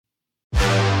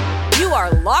You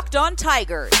are Locked On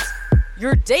Tigers,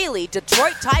 your daily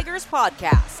Detroit Tigers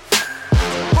podcast.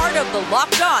 Part of the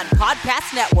Locked On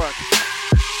Podcast Network,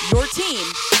 your team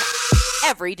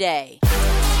every day.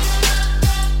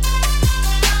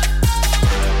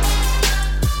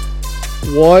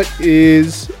 What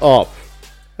is up,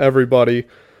 everybody?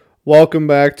 Welcome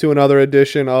back to another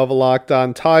edition of Locked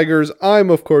On Tigers. I'm,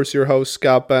 of course, your host,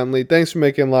 Scott Bentley. Thanks for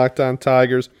making Locked On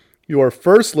Tigers your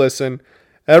first listen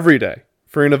every day,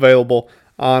 free and available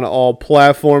on all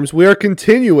platforms. We are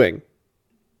continuing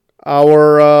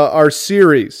our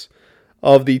series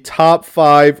of the top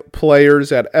 5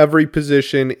 players at every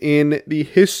position in the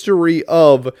history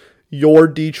of your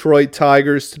Detroit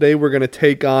Tigers. Today we're going to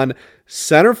take on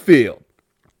center field.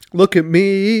 Look at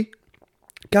me,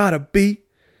 gotta be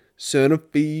center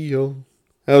field.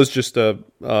 That was just a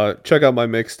check out my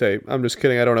mixtape. I'm just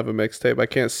kidding. I don't have a mixtape. I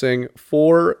can't sing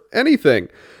for anything.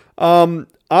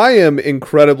 I am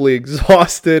incredibly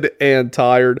exhausted and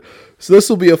tired, so this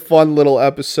will be a fun little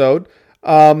episode.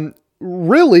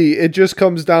 Really, it just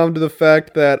comes down to the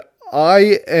fact that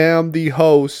I am the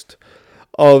host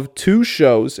of 2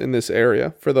 shows in this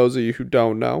area, for those of you who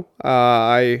don't know.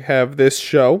 I have this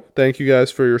show. Thank you guys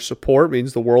for your support. It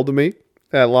means the world to me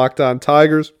at Locked On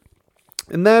Tigers.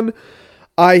 And then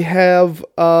I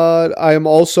am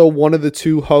also one of the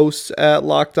 2 hosts at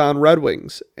Locked On Red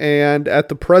Wings. And at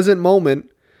the present moment,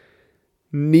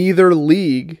 neither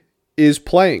league is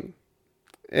playing.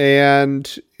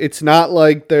 And it's not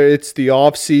like it's the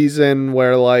off season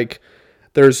where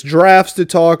there's drafts to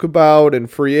talk about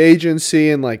and free agency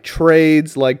and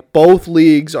trades. Both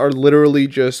leagues are literally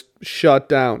just shut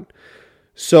down.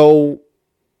 So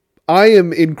I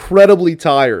am incredibly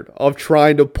tired of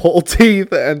trying to pull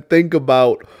teeth and think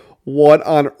about what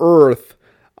on earth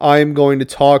I am going to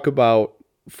talk about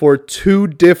for 2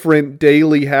 different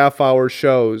daily half-hour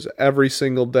shows every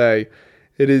single day.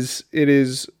 It is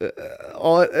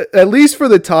at least for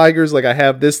the Tigers, I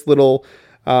have this little,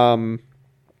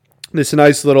 this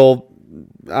nice little,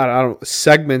 I don't know,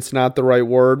 segment's not the right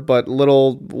word, but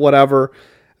little whatever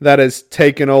that has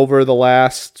taken over the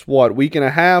last, week and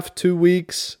a half, 2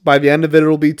 weeks. By the end of it,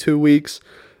 it'll be 2 weeks.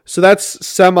 So that's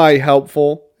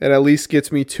semi-helpful. It at least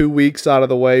gets me 2 weeks out of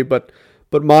the way, but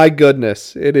my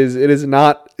goodness, it is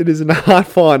not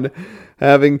fun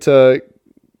having to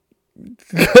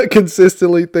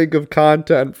consistently think of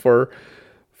content for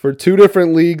 2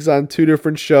 different leagues on 2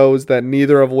 different shows that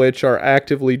neither of which are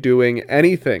actively doing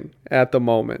anything at the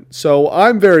moment. So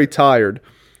I'm very tired.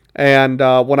 And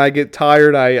when I get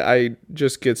tired, I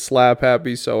just get slap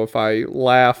happy. So if I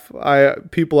laugh,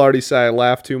 people already say I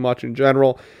laugh too much in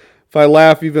general. If I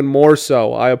laugh even more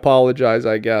so, I apologize,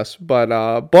 I guess. But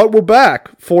we're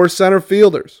back for center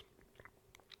fielders.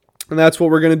 And that's what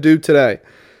we're going to do today.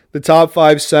 The top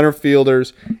 5 center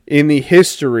fielders in the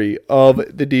history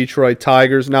of the Detroit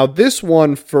Tigers. Now, this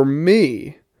one for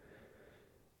me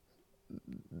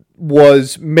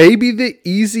was maybe the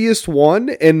easiest one,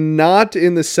 and not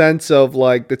in the sense of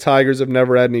the Tigers have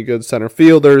never had any good center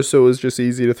fielders, so it was just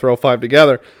easy to throw 5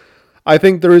 together. I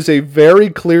think there is a very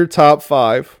clear top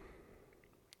 5,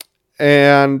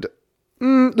 and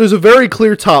there's a very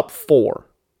clear top 4.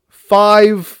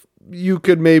 5 you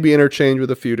could maybe interchange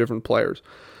with a few different players.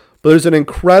 But there's an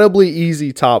incredibly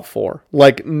easy top 4,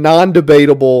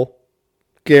 non-debatable,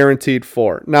 guaranteed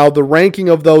 4. Now, the ranking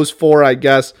of those 4, I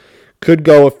guess, could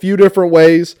go a few different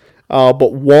ways.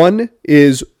 But number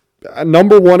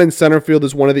 1 in center field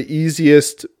is one of the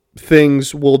easiest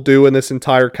things we'll do in this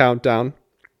entire countdown.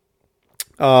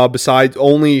 Besides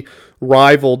only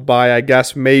rivaled by, I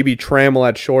guess, maybe Trammell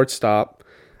at shortstop.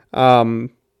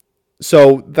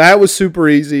 So that was super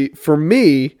easy. For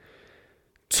me,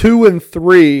 2 and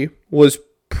 3 was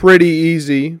pretty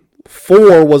easy.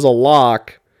 4 was a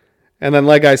lock. And then,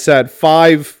 like I said,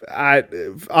 5,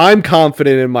 I'm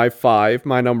confident in my 5,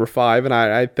 my number 5. And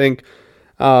I think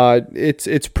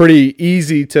it's pretty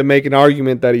easy to make an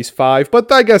argument that he's 5.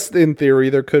 But I guess in theory,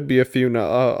 there could be a few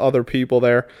other people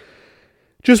there.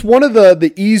 Just one of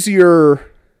the easier,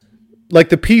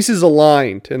 the pieces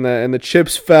aligned and the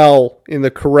chips fell in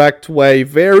the correct way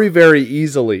very, very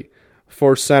easily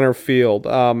for center field.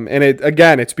 And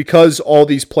it's because all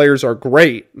these players are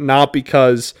great, not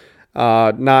because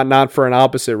not for an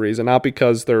opposite reason, not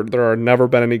because there are never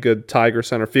been any good Tiger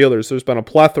center fielders. There's been a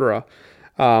plethora.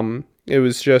 It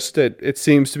was just it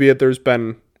seems to be that there's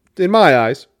been, in my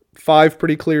eyes, 5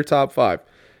 pretty clear top 5.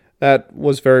 That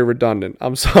was very redundant.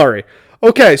 I'm sorry.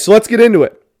 Okay, so let's get into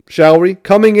it, shall we?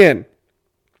 Coming in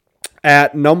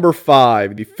at number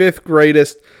 5, the 5th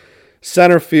greatest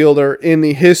center fielder in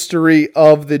the history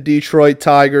of the Detroit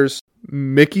Tigers,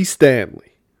 Mickey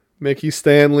Stanley. Mickey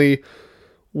Stanley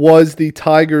was the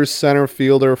Tigers center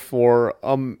fielder for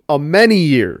many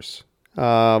years.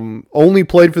 Only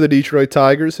played for the Detroit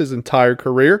Tigers his entire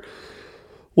career.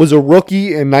 Was a rookie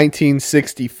in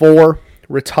 1964.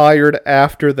 Retired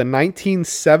after the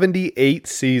 1978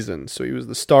 season. So he was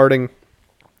the starting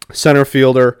center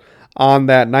fielder on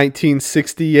that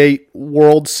 1968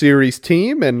 World Series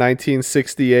team. And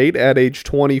 1968, at age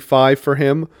 25 for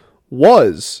him,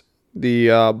 was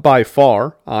the by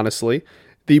far, honestly,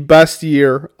 the best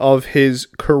year of his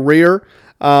career.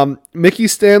 Mickey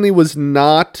Stanley was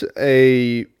not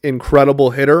a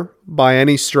incredible hitter by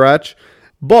any stretch,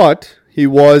 but he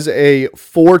was a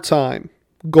 4-time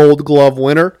Gold Glove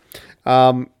winner.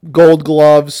 Gold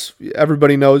Gloves,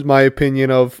 everybody knows my opinion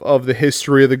of the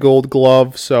history of the Gold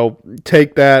Glove, so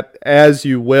take that as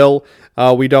you will.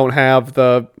 We don't have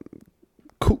the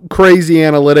crazy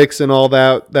analytics and all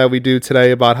that we do today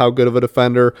about how good of a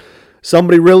defender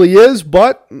somebody really is,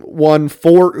 but won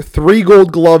 3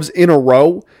 Gold Gloves in a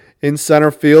row in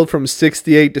center field from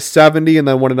 68 to 70, and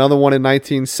then won another one in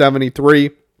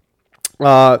 1973.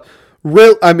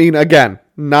 Again,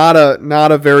 not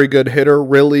a very good hitter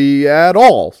really at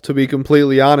all, to be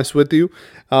completely honest with you.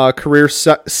 Career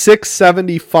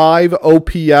 675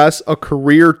 OPS, a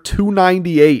career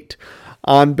 298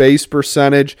 on base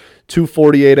percentage,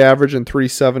 248 average, and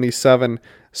 377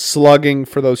 slugging.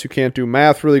 For those who can't do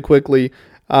math really quickly,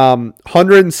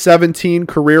 117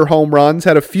 career home runs,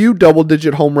 had a few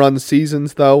double-digit home run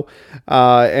seasons though,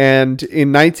 and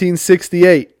in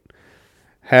 1968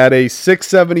 had a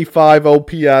 675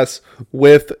 OPS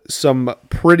with some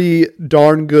pretty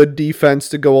darn good defense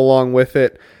to go along with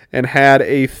it, and had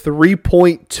a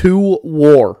 3.2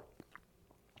 WAR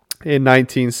in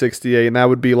 1968, and that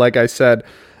would be, like I said,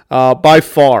 by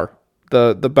far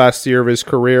the best year of his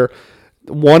career.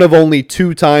 One of only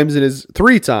 3 times in his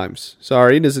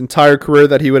entire career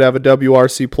that he would have a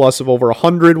WRC plus of over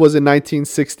 100 was in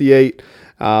 1968,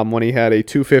 when he had a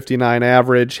 259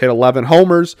 average, hit 11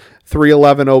 homers,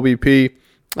 311 OBP.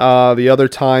 The other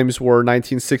times were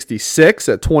 1966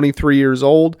 at 23 years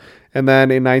old, and then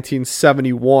in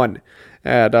 1971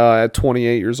 at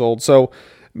 28 years old. So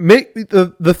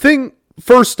the thing,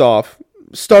 first off,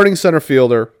 starting center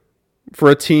fielder for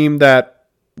a team that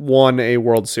won a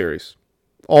World Series.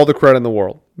 All the credit in the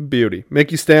world. Beauty.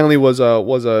 Mickey Stanley was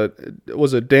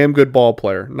a damn good ball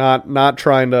player. Not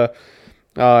trying to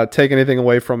take anything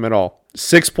away from it at all.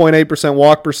 6.8%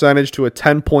 walk percentage to a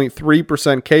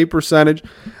 10.3% K percentage.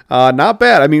 Not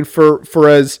bad. I mean, for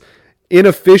as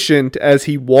inefficient as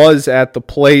he was at the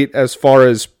plate as far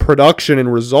as production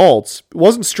and results,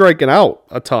 wasn't striking out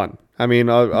a ton. I mean,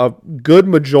 a good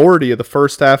majority of the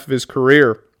first half of his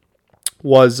career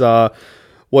was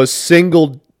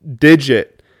single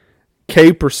digit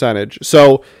K percentage.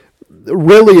 So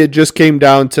really it just came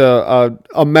down to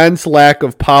immense lack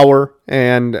of power,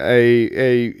 and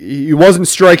he wasn't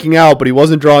striking out, but he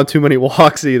wasn't drawing too many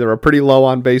walks either. A pretty low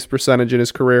on base percentage in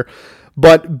his career.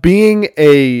 But being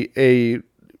a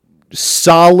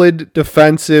solid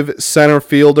defensive center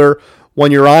fielder,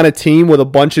 when you're on a team with a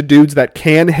bunch of dudes that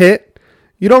can hit,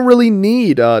 you don't really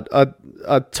need a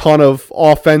ton of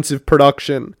offensive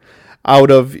production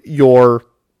out of your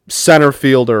center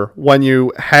fielder when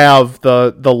you have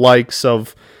the likes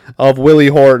of Willie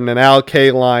Horton and Al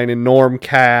Kaline and Norm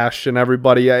Cash and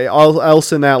everybody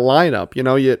else in that lineup. You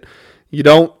know,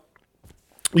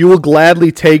 you will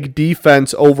gladly take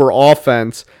defense over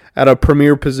offense at a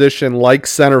premier position like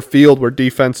center field, where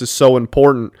defense is so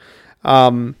important.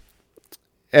 When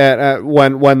the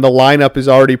lineup is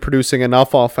already producing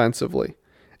enough offensively.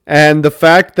 And the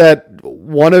fact that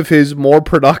one of his more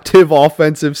productive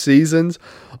offensive seasons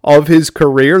of his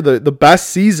career, the best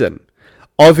season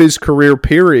of his career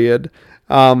period,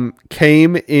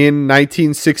 came in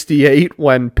 1968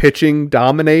 when pitching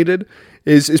dominated,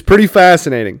 is pretty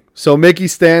fascinating. So Mickey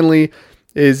Stanley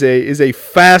is a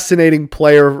fascinating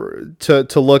player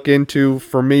to look into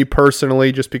for me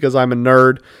personally, just because I'm a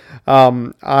nerd.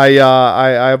 I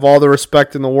have all the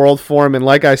respect in the world for him, and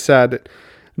like I said,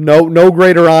 no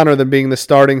greater honor than being the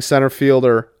starting center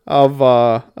fielder of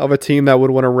a team that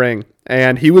would win a ring.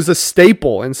 And he was a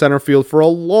staple in center field for a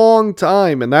long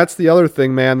time, and that's the other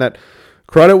thing, man, that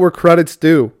credit where credit's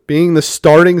due. Being the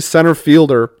starting center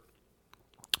fielder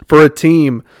for a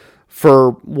team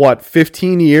for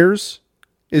 15 years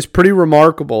is pretty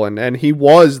remarkable, and he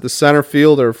was the center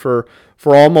fielder for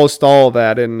almost all of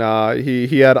that. And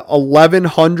he had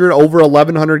over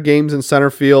 1,100 games in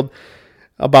center field,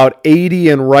 about 80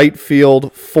 in right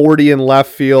field, 40 in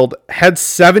left field. Had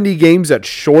 70 games at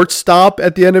shortstop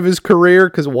at the end of his career,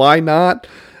 because why not?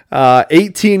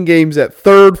 18 games at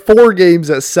third, 4 games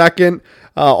at second,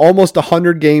 almost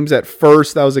 100 games at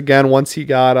first. That was, again, once he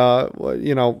got a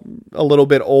little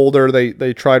bit older.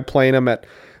 They tried playing him at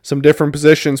some different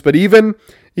positions. But even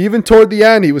toward the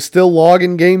end, he was still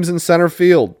logging games in center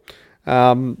field.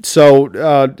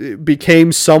 It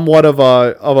became somewhat of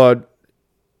a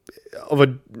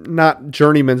not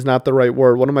journeyman's not the right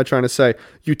word. What am I trying to say?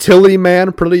 Utility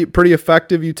man, pretty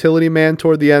effective utility man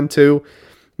toward the end too.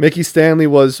 Mickey Stanley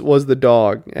was the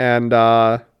dog, and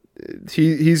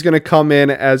he's going to come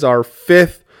in as our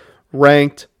 5th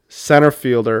ranked center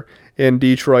fielder in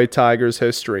Detroit Tigers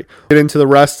history. Get into the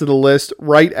rest of the list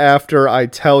right after I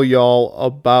tell y'all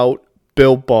about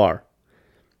Built Bar.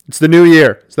 It's the new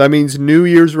year, so that means New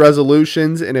Year's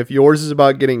resolutions, and if yours is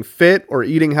about getting fit or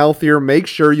eating healthier, make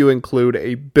sure you include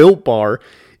a Built Bar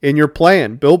in your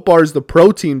plan. Built Bar is the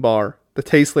protein bar that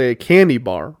tastes like a candy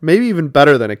bar, maybe even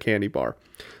better than a candy bar.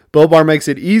 Built Bar makes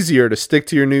it easier to stick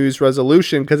to your New Year's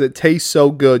resolution because it tastes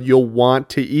so good you'll want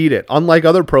to eat it. Unlike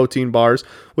other protein bars,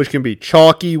 which can be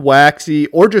chalky, waxy,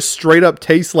 or just straight up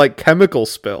taste like chemical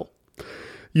spill.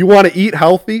 You want to eat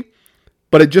healthy,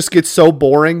 but it just gets so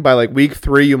boring by like week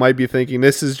 3, you might be thinking,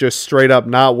 this is just straight up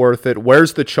not worth it.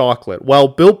 Where's the chocolate? Well,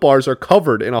 Built Bars are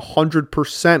covered in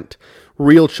 100%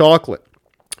 real chocolate.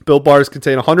 Built Bars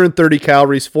contain 130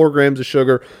 calories, 4 grams of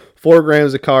sugar, 4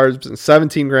 grams of carbs, and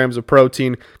 17 grams of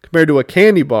protein, compared to a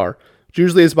candy bar, which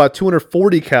usually is about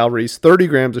 240 calories, 30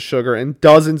 grams of sugar, and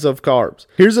dozens of carbs.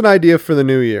 Here's an idea for the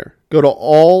new year. Go to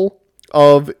all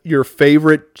of your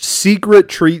favorite secret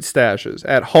treat stashes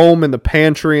at home, in the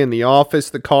pantry, in the office,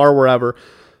 the car, wherever.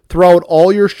 Throw out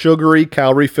all your sugary,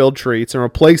 calorie-filled treats and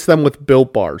replace them with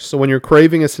Built Bars. So when you're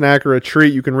craving a snack or a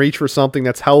treat, you can reach for something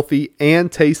that's healthy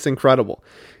and tastes incredible.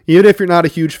 Even if you're not a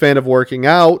huge fan of working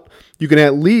out, you can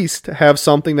at least have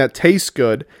something that tastes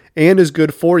good and is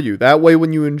good for you. That way,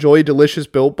 when you enjoy a delicious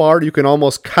Built Bar, you can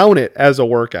almost count it as a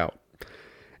workout.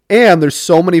 And there's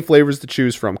so many flavors to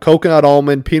choose from. Coconut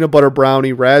almond, peanut butter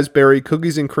brownie, raspberry,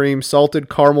 cookies and cream, salted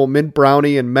caramel, mint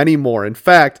brownie, and many more. In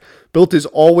fact, Built is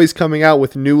always coming out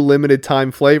with new limited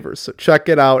time flavors. So check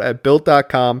it out at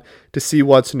Built.com to see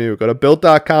what's new. Go to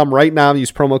Built.com right now and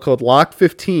use promo code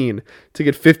LOCKED15 to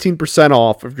get 15%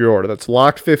 off of your order. That's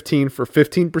LOCKED15 for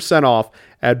 15% off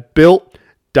at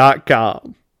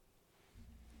Built.com.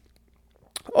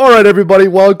 All right, everybody,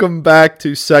 welcome back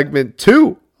to segment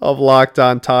 2 of Locked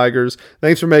On Tigers.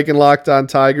 Thanks for making Locked On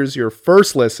Tigers your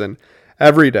first listen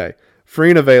every day. Free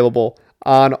and available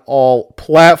on all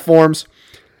platforms.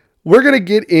 We're going to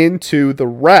get into the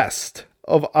rest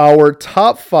of our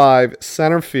top 5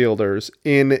 center fielders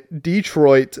in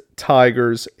Detroit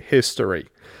Tigers history.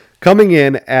 Coming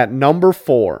in at number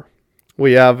 4,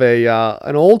 we have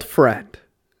an old friend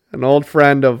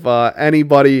of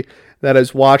anybody that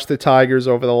has watched the Tigers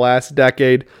over the last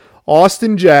decade,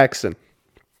 Austin Jackson.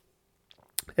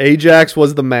 Ajax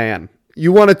was the man.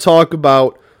 You want to talk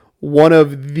about one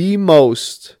of the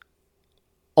most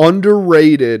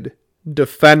underrated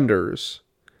defenders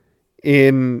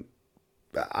in,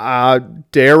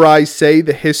 dare I say,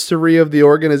 the history of the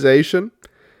organization?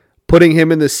 Putting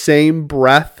him in the same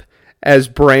breath as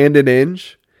Brandon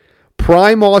Inge.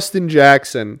 Prime Austin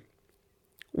Jackson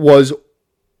was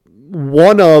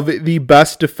one of the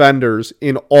best defenders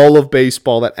in all of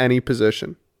baseball at any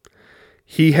position.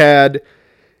 He had,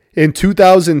 in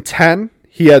 2010,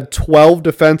 he had 12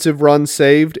 defensive runs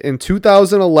saved. In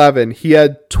 2011, he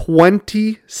had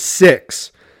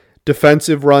 26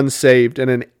 defensive runs saved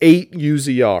and an 8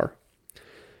 UZR.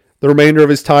 The remainder of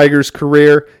his Tigers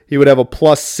career, he would have a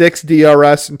 +6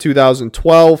 DRS in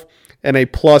 2012 and a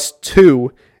 +2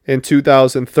 in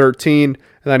 2013.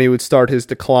 And then he would start his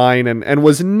decline and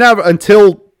was never,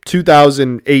 until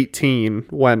 2018,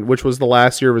 which was the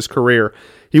last year of his career,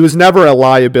 he was never a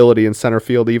liability in center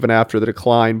field even after the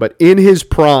decline. But in his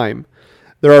prime,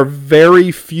 there are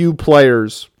very few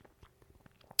players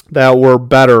that were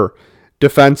better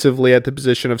defensively at the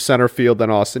position of center field than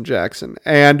Austin Jackson.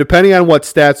 And depending on what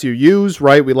stats you use,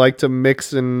 right, we like to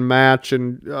mix and match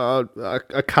and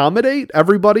accommodate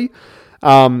everybody.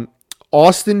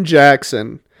 Austin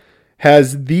Jackson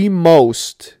has the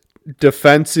most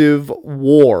defensive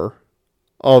WAR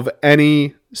of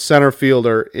any center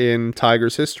fielder in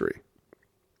Tigers history.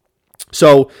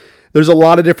 So there's a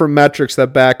lot of different metrics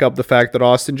that back up the fact that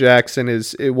Austin Jackson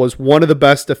was one of the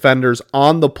best defenders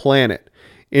on the planet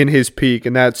in his peak,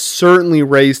 and that certainly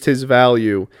raised his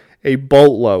value a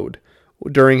boatload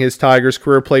during his Tigers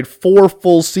career. Played 4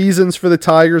 full seasons for the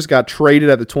Tigers, got traded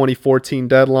at the 2014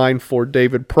 deadline for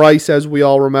David Price, as we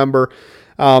all remember.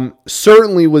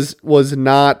 Certainly was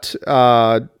not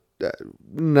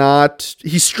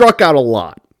he struck out a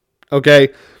lot Okay.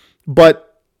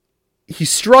 But he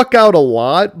struck out a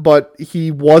lot, but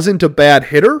he wasn't a bad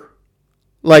hitter.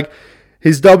 Like,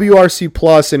 his WRC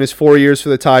plus in his 4 years for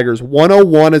the Tigers,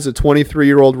 101 as a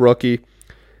 23-year-old rookie,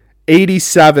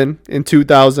 87 in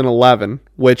 2011,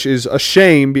 which is a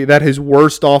shame that his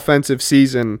worst offensive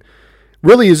season,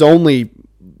 really his only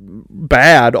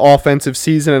bad offensive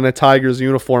season in a Tigers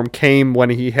uniform, came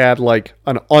when he had like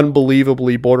an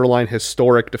unbelievably borderline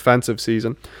historic defensive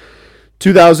season.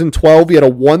 2012, he had a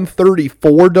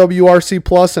 134 WRC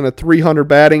plus and a 300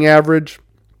 batting average.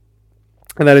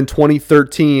 And then in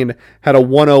 2013, had a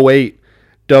 108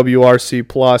 WRC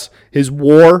plus. His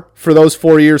WAR for those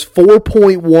 4 years,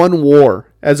 4.1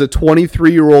 WAR as a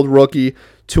 23-year-old rookie,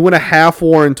 2.5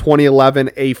 WAR in 2011,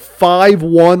 a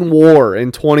 5.1 WAR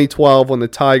in 2012 when the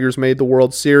Tigers made the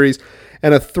World Series,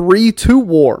 and a 3.2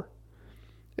 WAR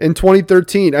in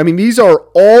 2013. I mean, these are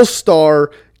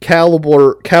all-star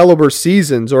caliber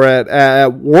seasons, or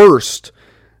at worst,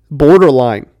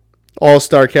 borderline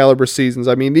all-star caliber seasons.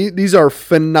 I mean, these are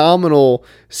phenomenal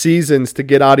seasons to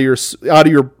get out of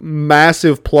your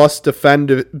massive plus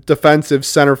defensive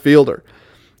center fielder.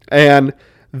 And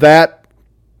that,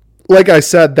 like I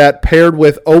said, that paired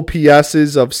with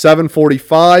OPSs of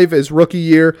 745 his rookie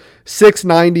year,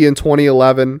 690 in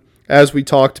 2011, as we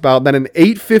talked about, then an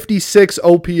 856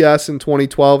 OPS in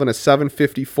 2012 and a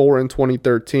 754 in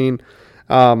 2013.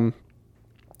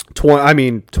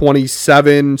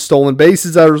 27 stolen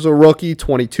bases as a rookie,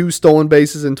 22 stolen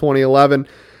bases in 2011.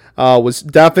 Was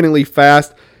definitely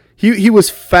fast. He was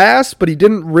fast, but he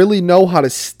didn't really know how to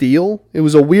steal. It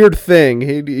was a weird thing.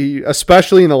 He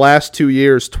especially in the last 2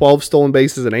 years, 12 stolen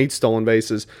bases and 8 stolen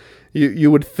bases.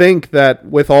 You would think that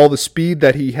with all the speed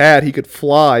that he had, he could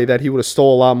fly, that he would have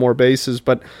stole a lot more bases.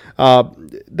 But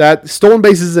that stolen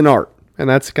bases is an art, and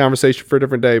that's a conversation for a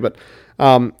different day. But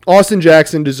Austin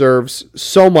Jackson deserves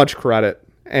so much credit,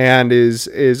 and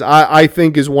I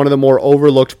think is one of the more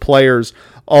overlooked players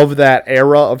of that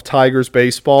era of Tigers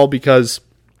baseball, because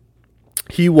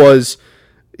he was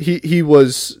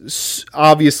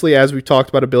obviously, as we've talked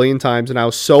about a billion times now,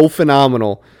 so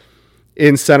phenomenal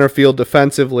in center field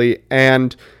defensively.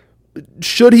 And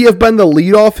should he have been the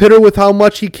leadoff hitter with how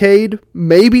much he K'd?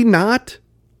 Maybe not.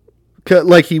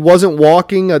 Like, he wasn't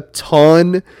walking a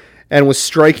ton and was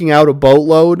striking out a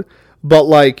boatload, but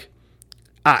like,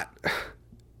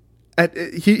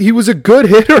 he was a good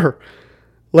hitter.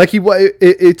 Like,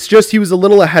 it's just he was a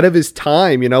little ahead of his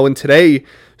time, and today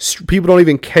people don't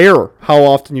even care how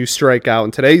often you strike out.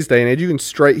 In today's day and age, you can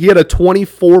strike. He had a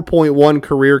 24.1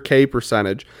 career K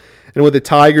percentage, and with the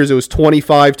Tigers, it was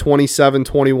 25, 27,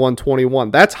 21,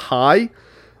 21. That's high.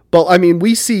 But, I mean,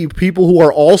 we see people who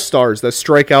are all-stars that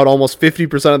strike out almost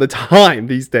 50% of the time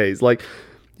these days. Like,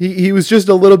 he was just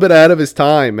a little bit ahead of his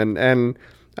time, and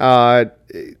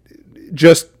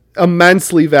just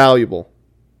immensely valuable.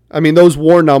 I mean, those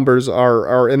WAR numbers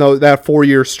are in that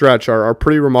 4-year stretch are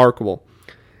pretty remarkable.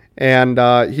 And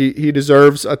he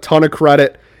deserves a ton of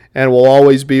credit and will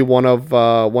always be one of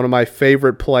my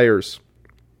favorite players.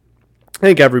 I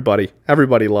think everybody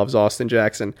loves Austin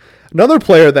Jackson. Another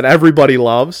player that everybody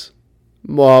loves,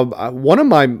 one of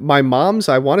my mom's,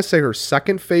 I want to say her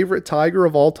second favorite Tiger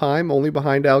of all time, only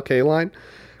behind Al Kaline,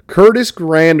 Curtis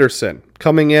Granderson,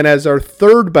 coming in as our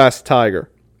third best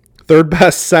Tiger, third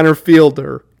best center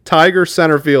fielder, Tiger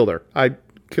center fielder. I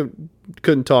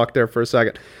couldn't talk there for a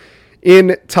second.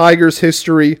 In Tigers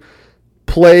history,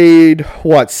 played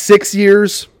 6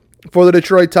 years for the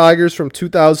Detroit Tigers from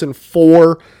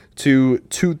 2004 to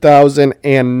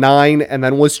 2009, and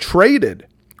then was traded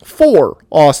for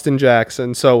Austin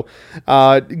Jackson. So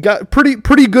got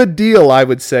pretty good deal, I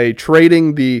would say,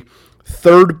 trading the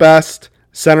third best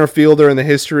center fielder in the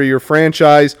history of your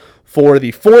franchise for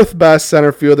the fourth best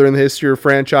center fielder in the history of your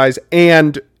franchise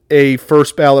and a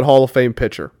first ballot Hall of Fame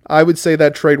pitcher. I would say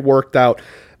that trade worked out.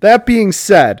 That being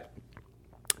said,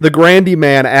 the Grandy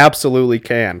man absolutely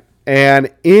can. And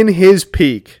in his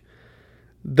peak,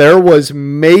 there was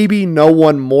maybe no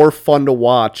one more fun to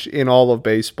watch in all of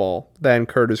baseball than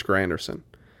Curtis Granderson.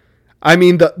 I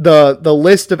mean, the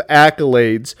list of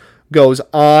accolades goes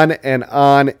on and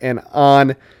on and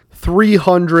on.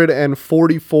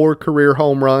 344 career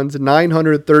home runs,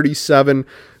 937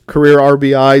 career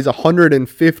RBIs,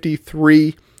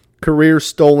 153 career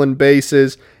stolen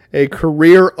bases, a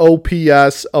career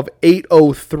OPS of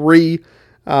 803.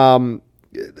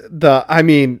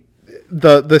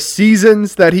 The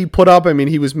seasons that he put up, I mean,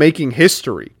 he was making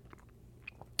history,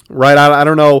 right? I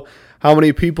don't know how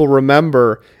many people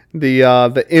remember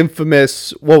the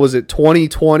infamous,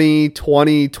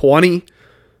 2020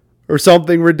 or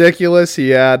something ridiculous.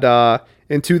 He had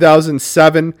in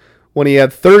 2007 when he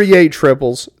had 38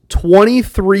 triples,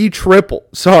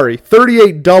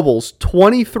 38 doubles,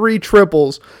 23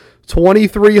 triples,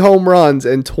 23 home runs,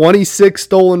 and 26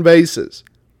 stolen bases.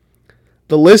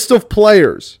 The list of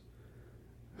players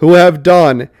who have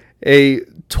done a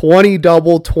 20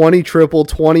 double, 20 triple,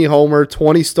 20 homer,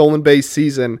 20 stolen base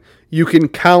season, you can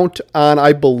count on,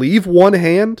 I believe, one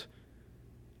hand.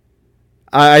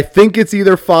 I think it's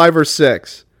either 5 or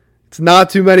 6. It's not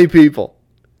too many people.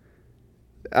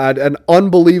 An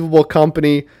unbelievable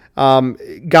company.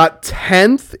 Got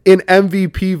 10th in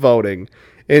MVP voting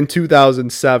in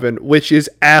 2007, which is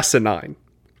asinine.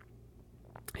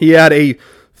 He had a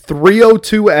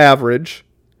 302 average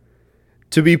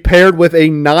to be paired with a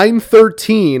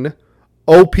 913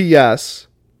 OPS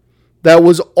that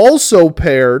was also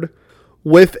paired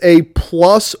with a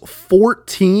plus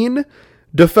 14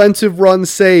 defensive runs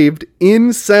saved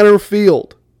in center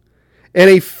field and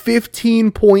a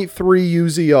 15.3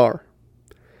 UZR.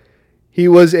 He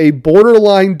was a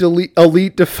borderline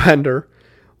elite defender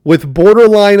with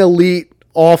borderline elite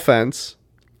offense.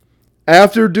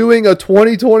 After doing a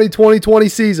 2020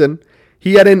 season,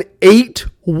 he had an 8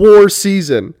 WAR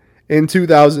season in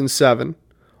 2007.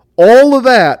 All of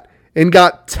that and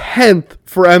got 10th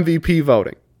for MVP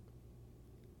voting.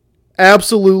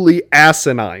 Absolutely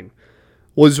asinine.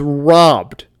 Was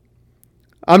robbed.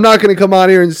 I'm not going to come on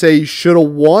here and say he should have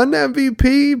won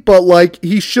MVP, but like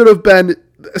he should have been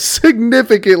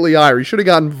significantly higher. He should have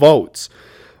gotten votes.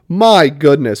 My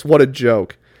goodness, what a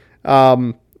joke.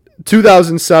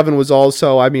 2007 was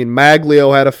also,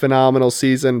 Maglio had a phenomenal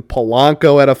season.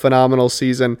 Polanco had a phenomenal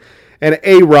season. And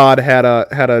A-Rod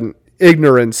had an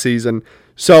ignorant season.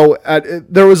 So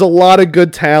there was a lot of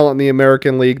good talent in the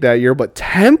American League that year, but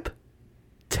 10th?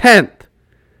 10th.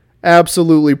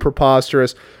 Absolutely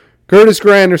preposterous. Curtis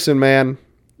Granderson, man.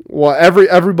 Well,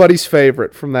 everybody's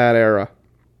favorite from that era.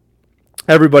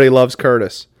 Everybody loves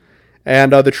Curtis.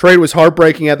 And the trade was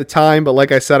heartbreaking at the time, but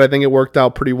like I said, I think it worked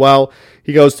out pretty well.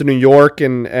 He goes to New York,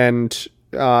 and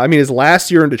his last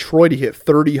year in Detroit, he hit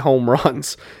 30 home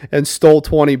runs and stole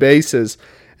 20 bases.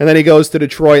 And then he goes to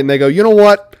Detroit, and they go, you know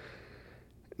what?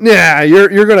 Yeah,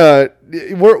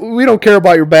 we don't care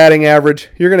about your batting average.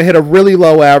 You're going to hit a really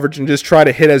low average and just try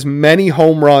to hit as many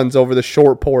home runs over the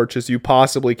short porch as you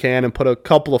possibly can and put a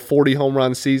couple of 40 home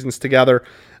run seasons together.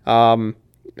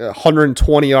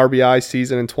 120 RBI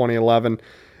season in 2011.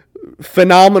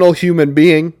 Phenomenal human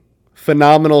being.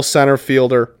 Phenomenal center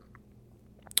fielder.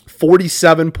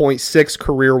 47.6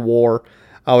 career WAR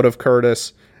out of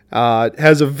Curtis.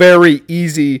 Has a very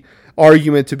easy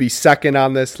argument to be second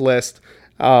on this list.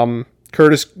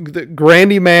 Curtis,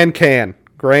 Grandy man can.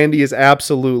 Grandy is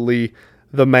absolutely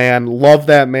the man. Love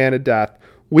that man to death.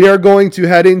 We are going to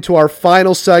head into our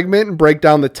final segment and break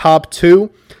down the top 2.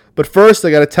 But first,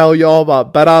 I got to tell you all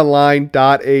about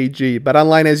betonline.ag.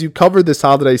 BetOnline has you covered this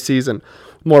holiday season.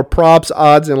 More props,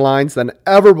 odds, and lines than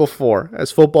ever before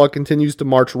as football continues to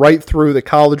march right through the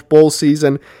college bowl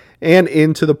season and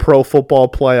into the pro football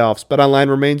playoffs. BetOnline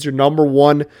remains your number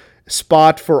one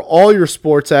spot for all your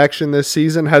sports action this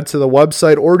season. Head to the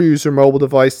website or to use your mobile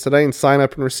device today and sign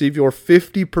up and receive your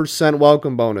 50%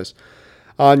 welcome bonus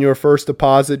on your first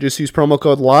deposit. Just use promo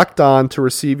code LOCKEDON to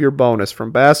receive your bonus.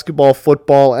 From basketball,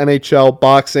 football, NHL,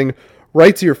 boxing,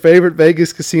 right to your favorite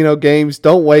Vegas casino games.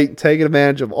 Don't wait. Take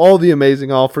advantage of all the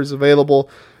amazing offers available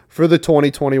for the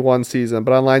 2021 season.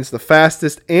 BetOnline is the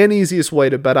fastest and easiest way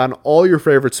to bet on all your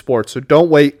favorite sports. So don't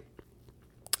wait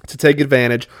to take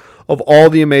advantage of all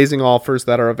the amazing offers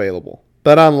that are available.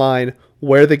 BetOnline,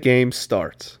 where the game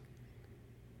starts.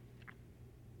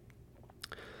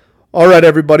 All right,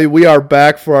 everybody, we are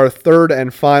back for our third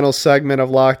and final segment of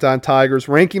Locked On Tigers,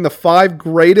 ranking the 5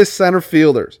 greatest center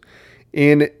fielders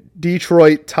in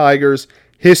Detroit Tigers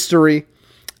history.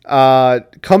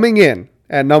 Coming in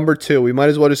at number 2, we might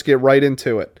as well just get right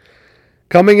into it.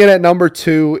 Coming in at number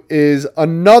 2 is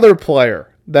another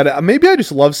player that maybe I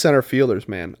just love center fielders,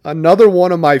 man. Another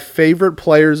one of my favorite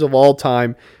players of all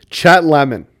time, Chet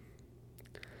Lemon.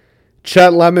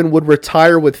 Chet Lemon would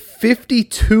retire with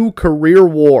 52 career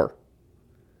WAR.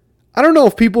 I don't know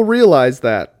if people realize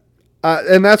that,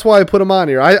 and that's why I put him on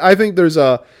here. I think there's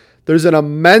an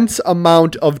immense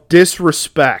amount of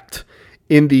disrespect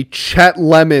in the Chet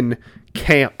Lemon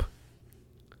camp.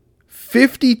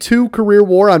 52 career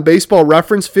WAR on Baseball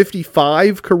Reference,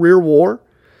 55 career WAR.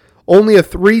 Only a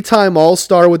 3-time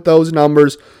All-Star with those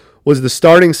numbers, was the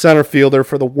starting center fielder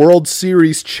for the World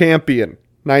Series champion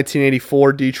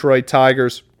 1984 Detroit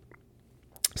Tigers.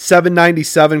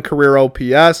 797 career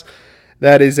OPS.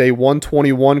 That is a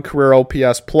 121 career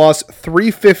OPS plus,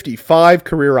 355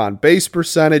 career on base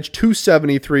percentage,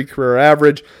 273 career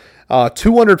average.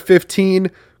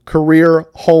 215 career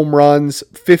home runs,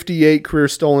 58 career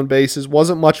stolen bases.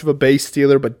 Wasn't much of a base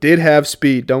stealer, but did have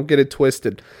speed. Don't get it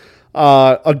twisted.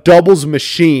 A doubles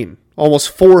machine. Almost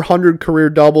 400 career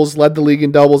doubles. Led the league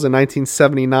in doubles in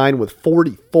 1979 with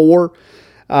 44.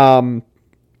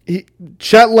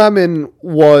 Chet Lemon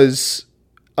was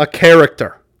a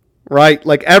character, right?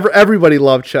 Like everybody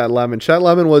loved Chet Lemon. Chet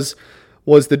Lemon was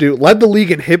the dude. Led the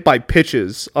league in hit by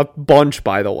pitches a bunch,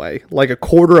 by the way. Like a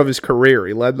quarter of his career,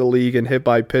 he led the league in hit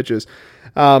by pitches.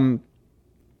 Made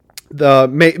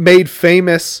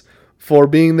famous for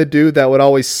being the dude that would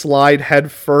always slide head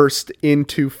first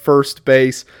into first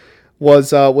base.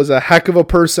 Was a heck of a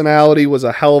personality. Was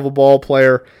a hell of a ball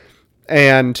player.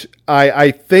 And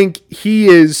I think he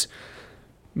is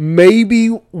maybe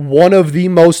one of the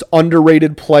most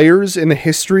underrated players in the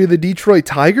history of the Detroit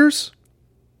Tigers.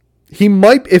 He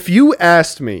might, if you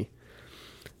asked me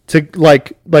to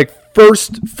like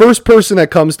first person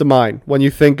that comes to mind when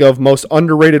you think of most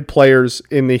underrated players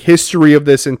in the history of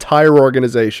this entire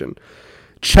organization,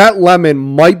 Chet Lemon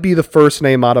might be the first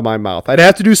name out of my mouth. I'd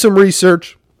have to do some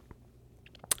research.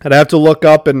 I'd have to look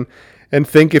up and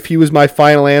think if he was my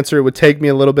final answer. It would take me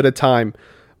a little bit of time.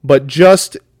 But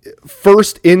just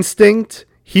first instinct,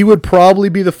 he would probably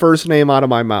be the first name out of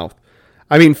my mouth.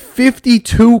 I mean,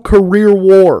 52 career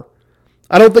WAR.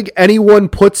 I don't think anyone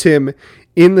puts him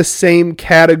in the same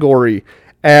category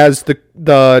as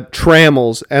the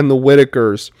Trammels and the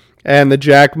Whitakers and the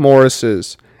Jack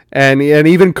Morrises and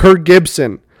even Kirk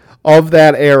Gibson of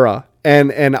that era.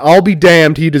 And I'll be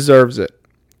damned, he deserves it.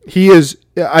 He is,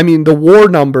 I mean, the WAR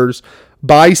numbers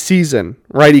by season,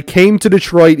 right? He came to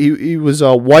Detroit. He was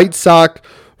a White Sox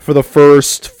for the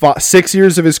first 6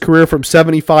 years of his career from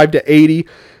 75 to 80.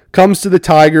 Comes to the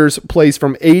Tigers, plays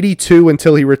from 82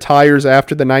 until he retires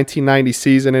after the 1990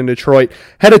 season in Detroit.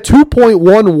 Had a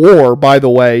 2.1 WAR, by the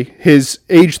way. His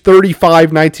age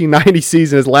 35 1990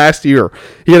 season, his last year,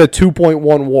 he had a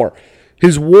 2.1 WAR.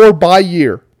 His WAR by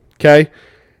year, okay,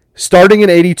 starting in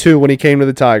 82 when he came to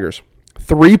the Tigers.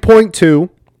 3.2,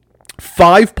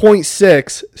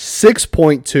 5.6,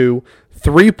 6.2,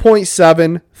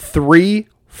 3.7, 3,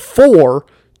 4,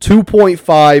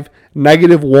 2.5,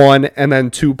 -1, and then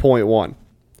 2.1.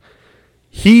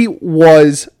 He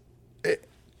was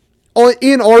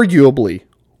inarguably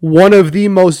one of the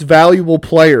most valuable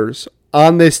players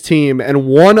on this team and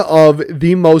one of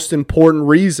the most important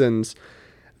reasons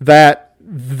that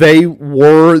they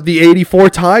were the 84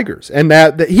 Tigers, and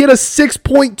that he had a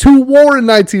 6.2 WAR in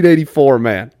 1984,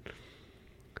 man.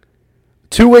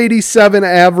 287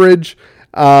 average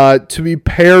to be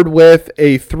paired with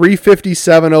a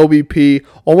 357 OBP,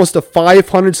 almost a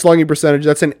 500 slugging percentage.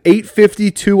 That's an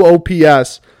 852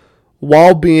 OPS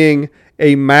while being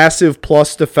a massive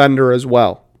plus defender as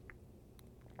well.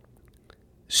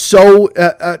 So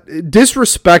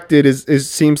disrespected is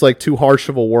seems like too harsh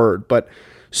of a word, but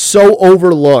so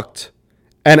overlooked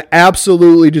and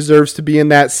absolutely deserves to be in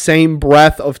that same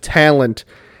breath of talent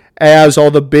as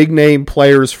all the big name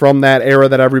players from that era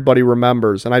that everybody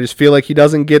remembers. And I just feel like he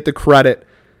doesn't get the credit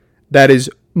that is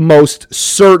most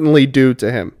certainly due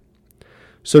to him.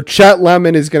 So Chet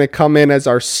Lemon is going to come in as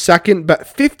our second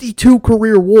best, 52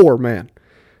 career WAR, man.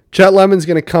 Chet Lemon's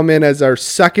going to come in as our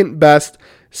second best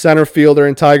center fielder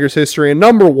in Tigers history. And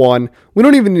number one, we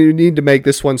don't even need to make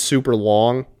this one super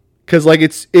long, because like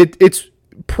it's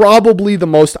probably the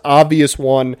most obvious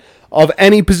one of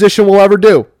any position we'll ever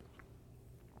do.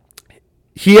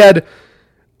 He had,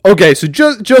 okay, so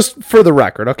just for the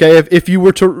record, okay, if you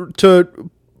were to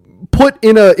put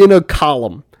in a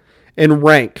column and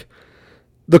rank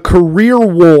the career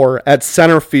WAR at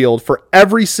center field for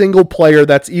every single player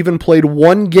that's even played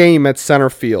one game at center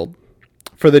field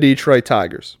for the Detroit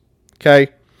Tigers, okay,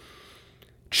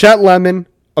 Chet Lemon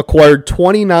acquired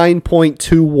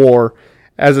 29.2 WAR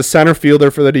as a center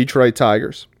fielder for the Detroit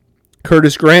Tigers.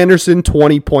 Curtis Granderson,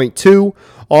 20.2.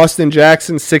 Austin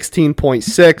Jackson,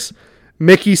 16.6.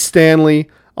 Mickey Stanley,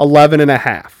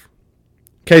 11.5.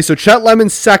 Okay, so Chet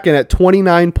Lemon's second at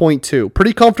 29.2.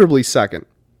 Pretty comfortably second.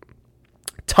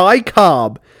 Ty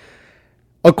Cobb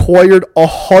acquired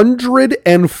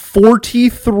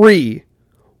 143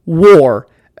 WAR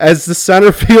as the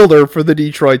center fielder for the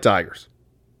Detroit Tigers.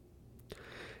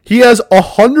 He has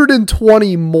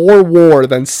 120 more WAR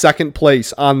than second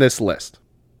place on this list.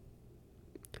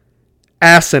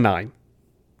 Asinine.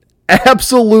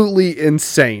 Absolutely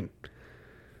insane.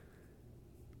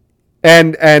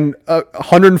 And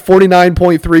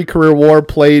 149.3 career WAR,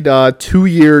 played 2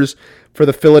 years for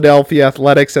the Philadelphia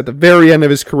Athletics at the very end of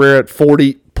his career at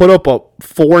 40, put up a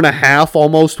 4.5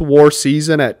 almost WAR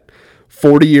season at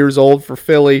 40 years old for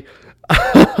Philly.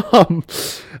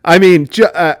 I mean,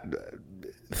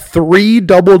 3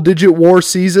 double-digit WAR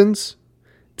seasons,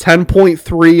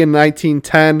 10.3 in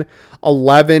 1910,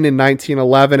 11 in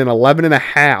 1911, and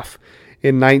 11.5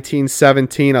 in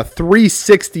 1917. A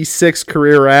 366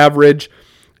 career average,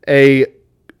 a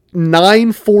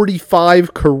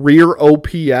 945 career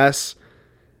OPS.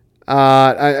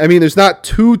 I mean, there's not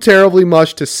too terribly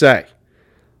much to say.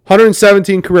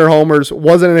 117 career homers.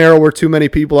 Wasn't an era where too many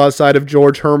people outside of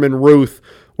George Herman Ruth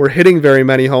were hitting very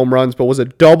many home runs, but was a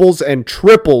doubles and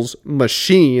triples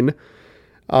machine.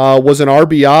 Was an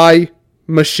RBI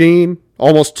machine.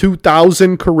 Almost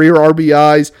 2,000 career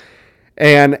RBIs.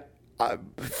 And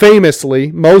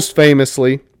most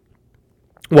famously,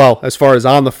 well, as far as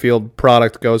on the field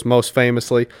product goes, most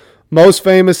famously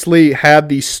had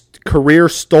the career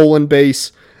stolen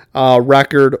base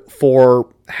record for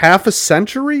half a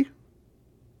century.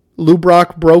 Lou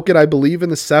Brock broke it, I believe, in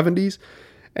the 70s,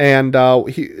 and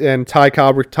Ty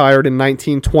Cobb retired in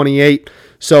 1928.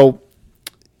 So,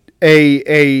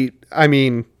 I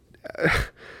mean,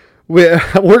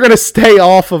 we're gonna stay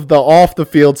off of the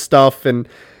field stuff, and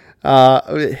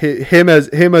him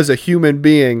as a human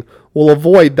being. We'll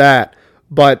avoid that.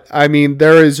 But, I mean,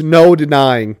 there is no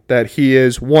denying that he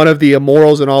is one of the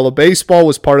immortals in all of baseball,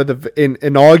 was part of the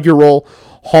inaugural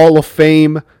Hall of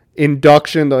Fame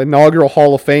induction, the inaugural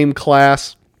Hall of Fame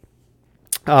class.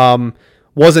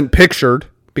 Wasn't pictured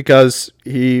because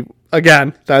he,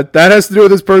 again, that has to do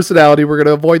with his personality. We're going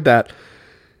to avoid that.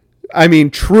 I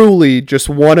mean, truly just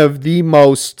one of the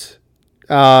most,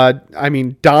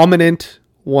 dominant,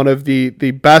 one of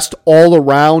the best all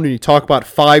around. And you talk about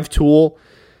 5-tool.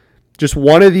 Just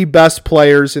one of the best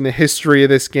players in the history of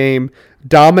this game.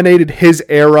 Dominated his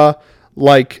era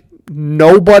like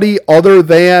nobody other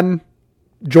than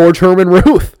George Herman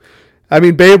Ruth. I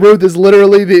mean, Babe Ruth is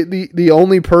literally the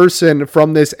only person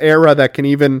from this era that can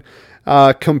even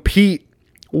compete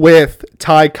with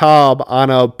Ty Cobb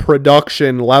on a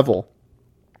production level.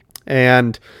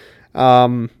 And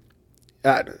again,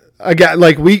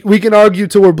 like we can argue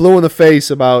till we're blue in the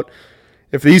face about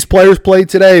if these players played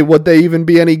today, would they even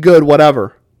be any good?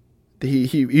 Whatever.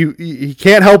 He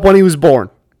can't help when he was born.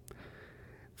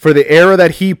 For the era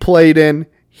that he played in,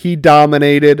 he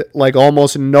dominated like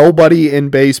almost nobody in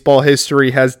baseball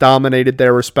history has dominated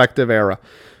their respective era.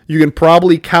 You can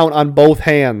probably count on both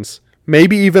hands,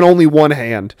 maybe even only one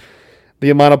hand, the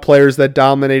amount of players that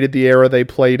dominated the era they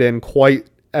played in quite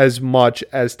as much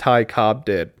as Ty Cobb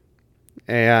did.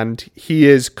 And he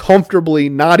is comfortably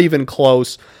not even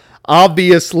close.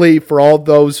 Obviously, for all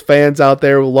those fans out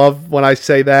there who love when I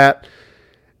say that,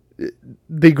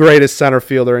 the greatest center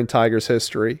fielder in Tigers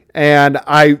history. And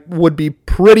I would be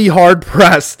pretty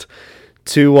hard-pressed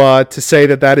to say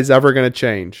that is ever going to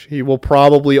change. He will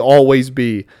probably always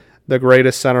be the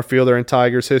greatest center fielder in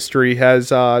Tigers history. Has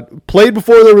played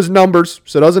before there was numbers,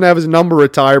 so doesn't have his number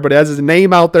retired, but has his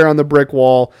name out there on the brick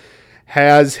wall,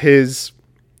 has his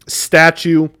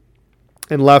statue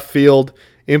in left field,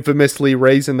 infamously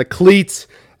raising the cleats,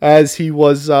 as he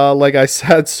was, like I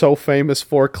said, so famous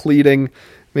for cleating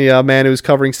the man who was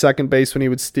covering second base when he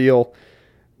would steal.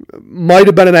 Might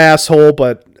have been an asshole,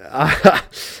 but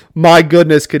my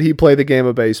goodness, could he play the game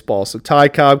of baseball. So Ty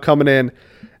Cobb coming in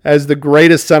as the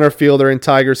greatest center fielder in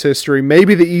Tigers history,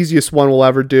 maybe the easiest one we'll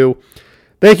ever do.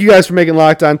 Thank you guys for making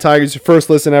Locked On Tigers your first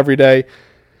listen every day.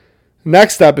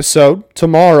 Next episode,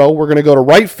 tomorrow, we're going to go to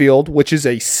right field, which is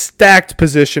a stacked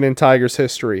position in Tigers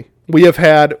history. We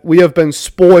have been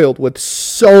spoiled with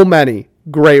so many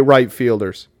great right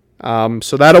fielders.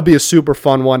 So that'll be a super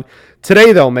fun one.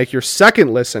 Today, though, make your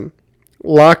second listen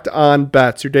Locked On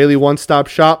Bets, your daily one-stop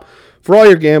shop for all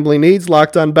your gambling needs.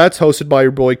 Locked On Bets, hosted by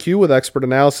your boy Q, with expert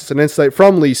analysis and insight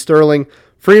from Lee Sterling.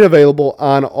 Free and available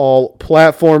on all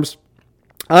platforms.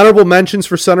 Honorable mentions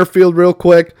for center field real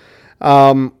quick.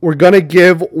 We're going to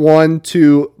give one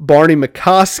to Barney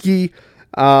McCoskey,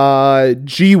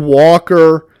 G.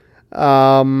 Walker,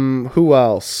 who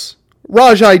else?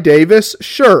 Rajai Davis,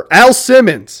 sure. Al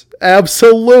Simmons,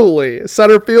 absolutely.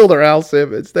 Center fielder Al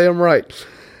Simmons, damn right.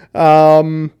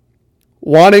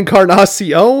 Juan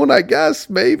Encarnacion, I guess,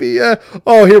 maybe.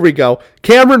 Oh, here we go.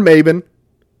 Cameron Maybin,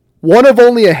 one of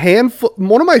only a handful,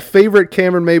 one of my favorite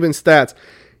Cameron Maybin stats.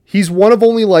 He's one of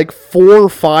only like 4 or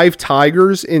 5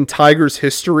 Tigers in Tigers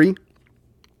history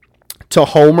to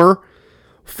homer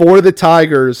for the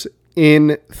Tigers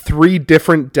in 3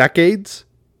 different decades.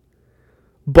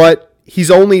 But he's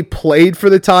only played for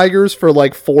the Tigers for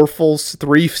like 4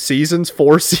 seasons.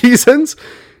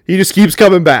 He just keeps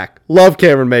coming back. Love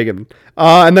Cameron Maybin.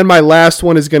 And then my last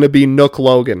one is going to be Nook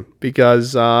Logan,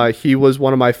 because he was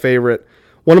one of my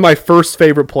first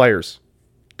favorite players.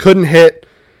 Couldn't hit.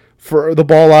 for the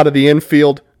ball out of the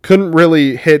infield. Couldn't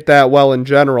really hit that well in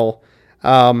general.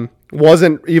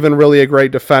 Wasn't even really a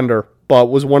great defender, but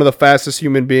was one of the fastest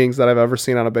human beings that I've ever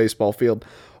seen on a baseball field.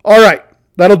 All right,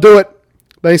 that'll do it.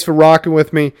 Thanks for rocking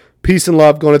with me. Peace and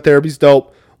love. Going to therapy's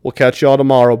dope. We'll catch y'all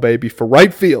tomorrow, baby. For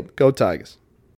Right Field, go Tigers.